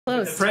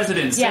The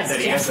president said that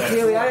he has that.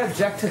 Haley, I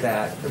object to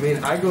that. I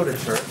mean, I go to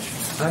church.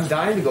 I'm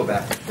dying to go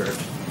back to church.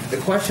 The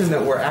question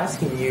that we're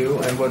asking you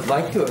and would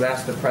like to have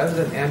asked the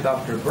president and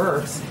Dr.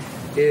 Birx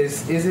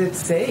is it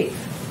safe?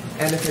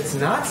 And if it's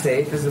not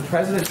safe, is the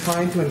president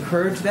trying to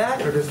encourage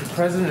that, or does the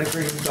president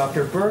agree with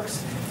Dr.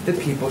 Birx that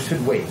people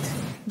should wait?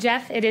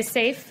 Jeff, it is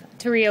safe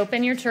to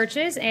reopen your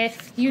churches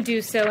if you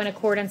do so in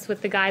accordance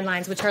with the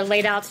guidelines, which are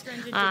laid out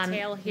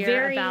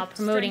here about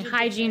promoting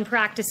hygiene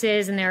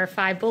practices, and there are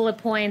 5 bullet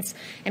points,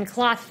 and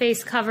cloth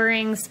face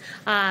coverings.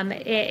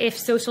 If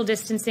social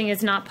distancing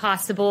is not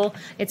possible,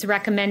 it's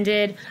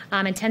recommended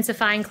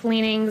intensifying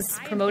cleanings,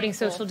 promoting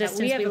social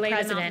distance. We have a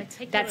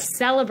president that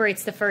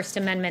celebrates the First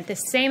Amendment. The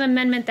same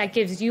amendment that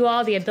gives you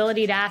all the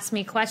ability to ask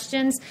me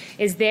questions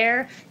is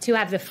there to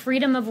have the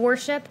freedom of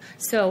worship,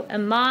 so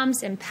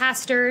imams and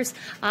pastors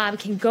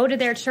can go to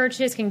their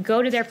churches, can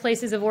go to their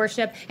places of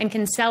worship, and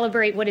can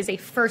celebrate what is a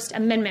First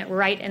Amendment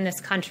right in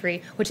this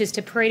country, which is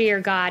to pray to your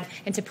God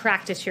and to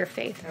practice your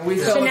faith. And we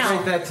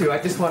celebrate that too. I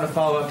just want to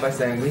follow up by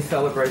saying we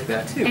celebrate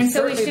that too. And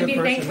so we should be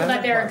thankful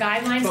that there are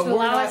guidelines to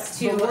allow us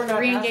to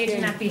re-engage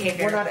in that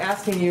behavior. We're not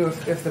asking you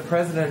if the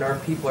president or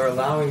people are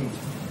allowing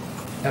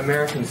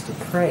Americans to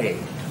pray.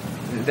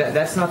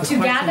 That's not the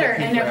question. To gather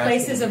in their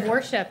places of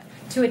worship,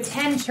 to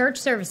attend church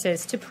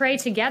services, to pray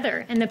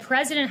together. And the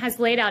president has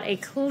laid out a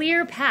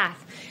clear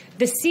path.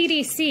 The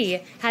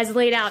CDC has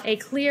laid out a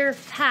clear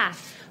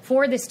path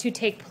for this to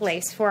take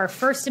place, for our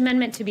First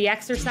Amendment to be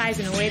exercised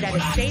in a way that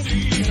is safe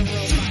in the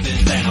world.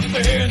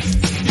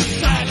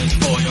 Silence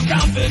for your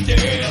confidence.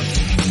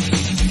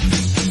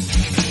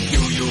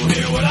 Do you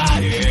hear what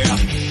I hear?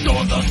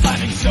 Doors are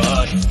slamming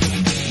shut.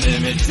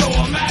 Limit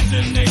your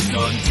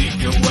imagination, keep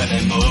you where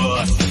they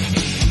must.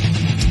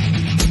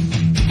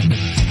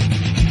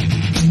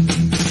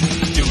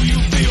 Do you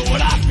feel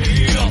what I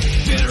feel?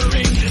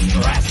 Bittering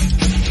distress.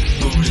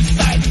 Who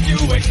decides to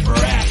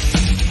express?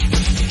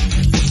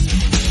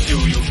 Do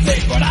you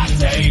take what I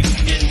take?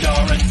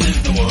 Endurance is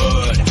the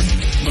word.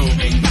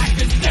 Moving back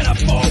instead of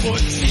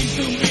forward seems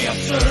to be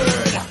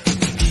absurd.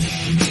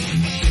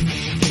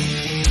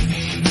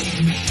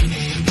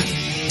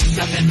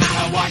 Doesn't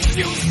matter what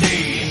you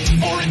see,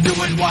 or in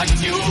doing what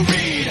you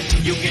read.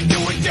 You can do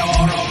it your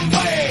own